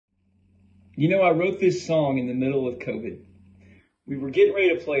You know, I wrote this song in the middle of COVID. We were getting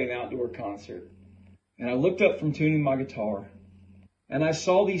ready to play an outdoor concert, and I looked up from tuning my guitar, and I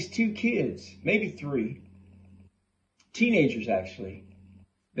saw these two kids, maybe three, teenagers actually.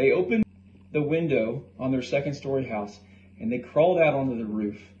 They opened the window on their second-story house, and they crawled out onto the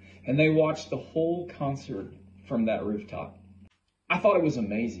roof, and they watched the whole concert from that rooftop. I thought it was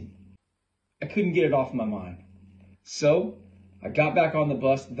amazing. I couldn't get it off my mind. So I got back on the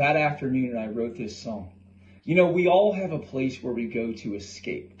bus that afternoon and I wrote this song. You know, we all have a place where we go to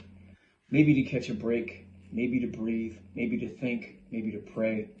escape. Maybe to catch a break, maybe to breathe, maybe to think, maybe to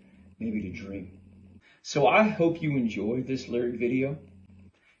pray, maybe to dream. So I hope you enjoy this lyric video.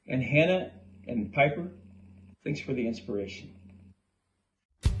 And Hannah and Piper, thanks for the inspiration.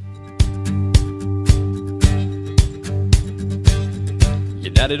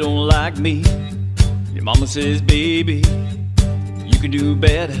 Your daddy don't like me. Your mama says, baby, you can do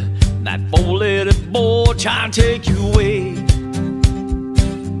better than that four-letter boy trying to take you away.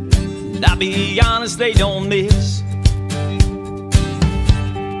 And I'll be honest, they don't miss.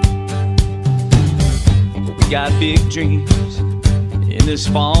 But we got big dreams in this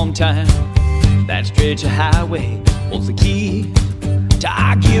farm town. That stretch of highway holds the key to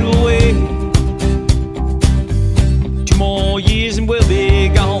our getaway. 2 more years and we'll be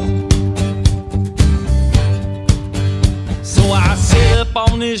gone. So I sit up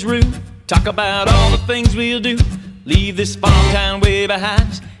on this roof, talk about all the things we'll do. Leave this farm town way behind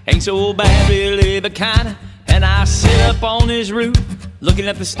us. Ain't so bad, really, but kinda. And I sit up on this roof, looking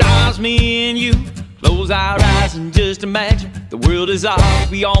at the stars, me and you. Close our eyes and just imagine the world is ours,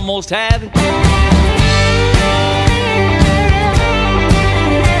 we almost have it.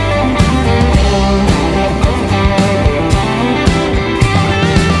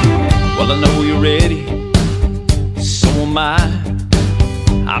 Well, I know you're ready, so am I.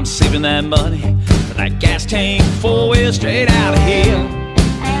 I'm saving that money for that gas tank 4-wheel straight out of here.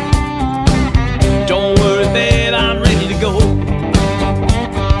 Don't worry, babe, I'm ready to go.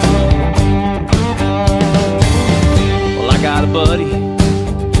 Well, I got a buddy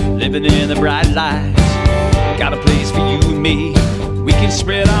living in the bright lights. Got a place for you and me. We can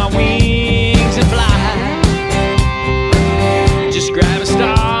spread our wings and fly. Just grab a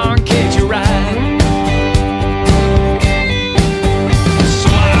star and catch a ride. So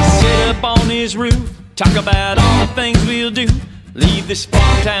I sit up on this roof, talk about all the things we'll do. Leave this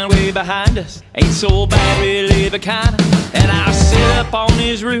farm town way behind us. Ain't so bad, really, but kinda. And I sit up on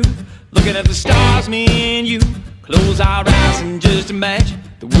this roof, looking at the stars, me and you. Close our eyes and just imagine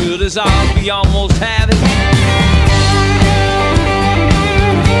the world is ours, we almost have it.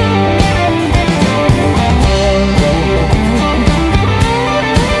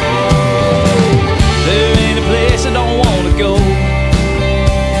 There ain't a place I don't want to go.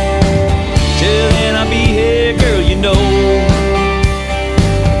 Till then I'll be here, girl, you know.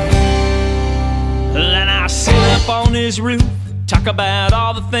 And I sit up on this roof, talk about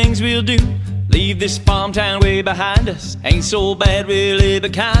all the things we'll do. Leave this farm town way behind us. Ain't so bad, really,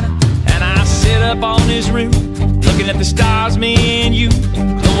 but kinda. And I sit up on this roof, looking at the stars, me and you.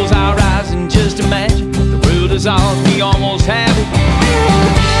 Close our eyes and just imagine the world is ours,